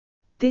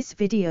This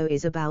video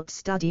is about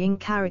studying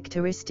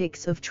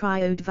characteristics of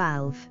triode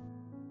valve.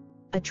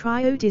 A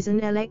triode is an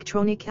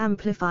electronic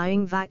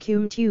amplifying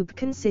vacuum tube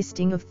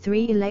consisting of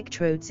 3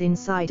 electrodes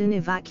inside an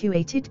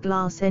evacuated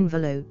glass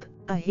envelope,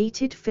 a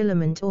heated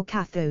filament or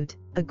cathode,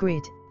 a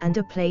grid, and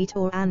a plate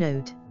or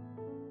anode.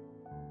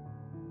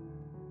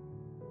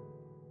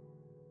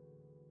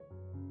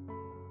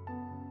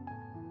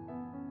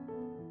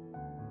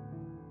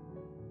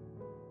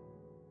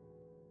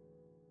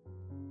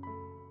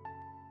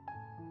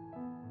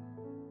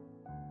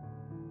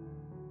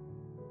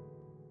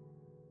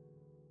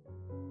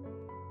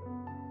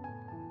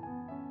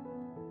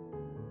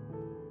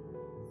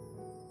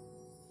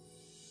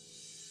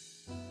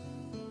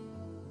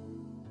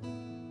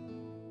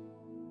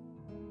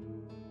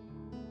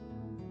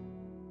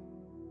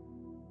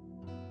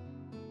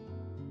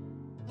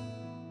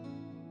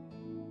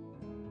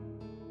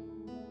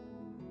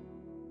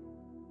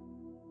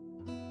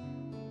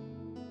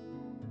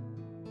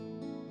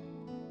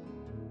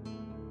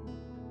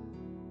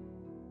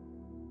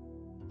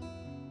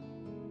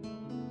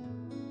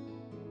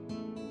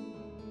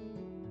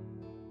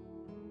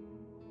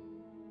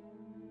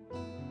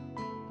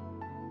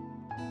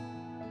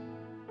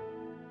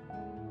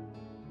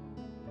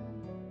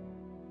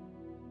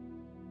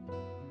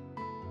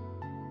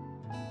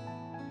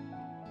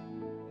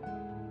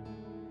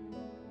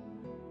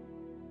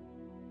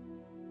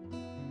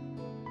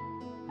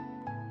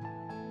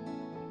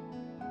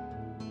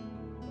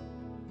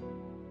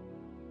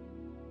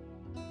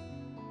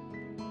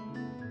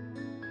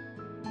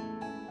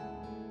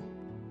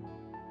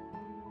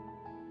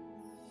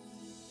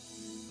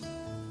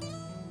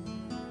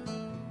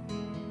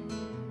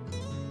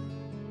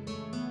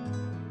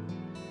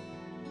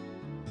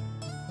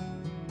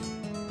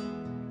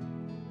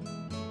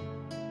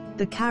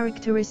 The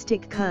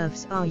characteristic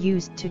curves are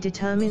used to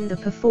determine the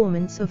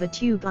performance of a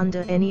tube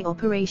under any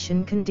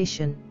operation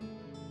condition.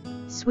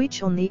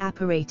 Switch on the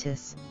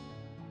apparatus.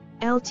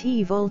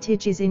 LT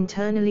voltage is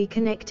internally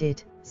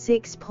connected,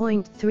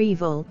 6.3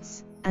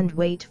 volts, and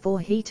wait for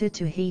heater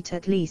to heat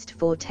at least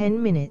for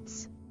 10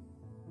 minutes.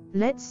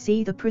 Let's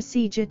see the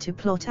procedure to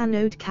plot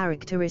anode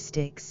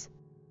characteristics.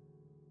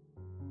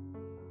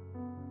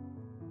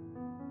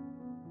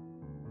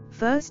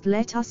 First,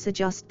 let us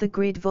adjust the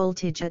grid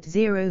voltage at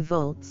 0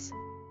 volts.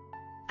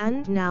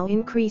 And now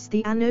increase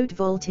the anode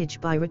voltage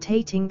by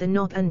rotating the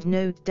knob and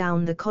note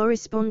down the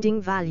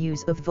corresponding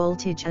values of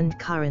voltage and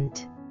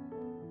current.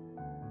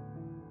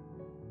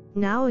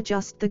 Now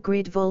adjust the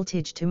grid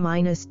voltage to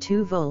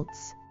 -2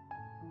 volts.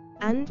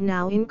 And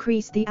now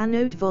increase the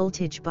anode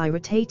voltage by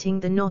rotating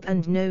the knob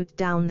and note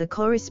down the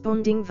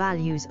corresponding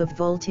values of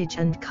voltage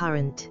and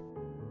current.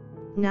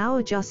 Now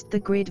adjust the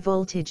grid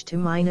voltage to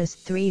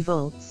 -3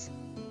 volts.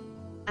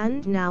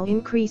 And now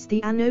increase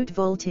the anode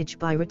voltage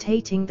by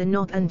rotating the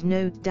knob and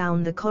note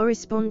down the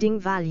corresponding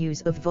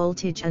values of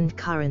voltage and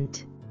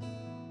current.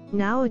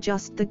 Now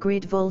adjust the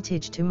grid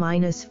voltage to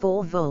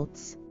 -4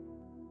 volts.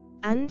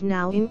 And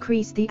now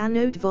increase the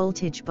anode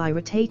voltage by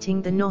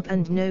rotating the knob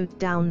and note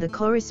down the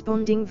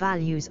corresponding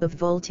values of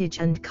voltage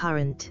and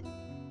current.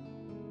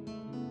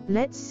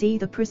 Let's see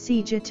the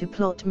procedure to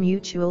plot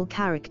mutual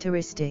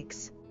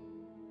characteristics.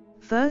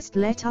 First,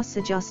 let us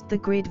adjust the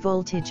grid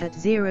voltage at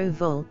 0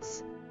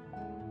 volts.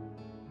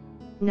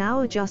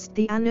 Now adjust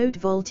the anode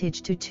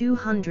voltage to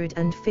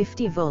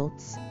 250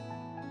 volts.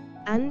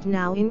 And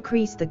now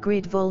increase the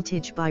grid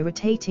voltage by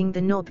rotating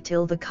the knob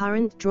till the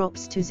current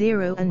drops to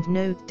 0 and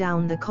note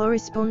down the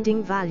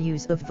corresponding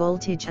values of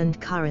voltage and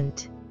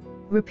current.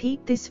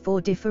 Repeat this for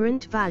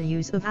different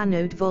values of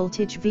anode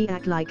voltage V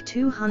at like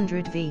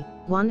 200 V,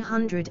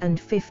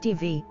 150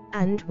 V,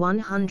 and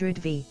 100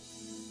 V.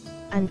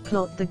 And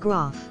plot the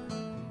graph.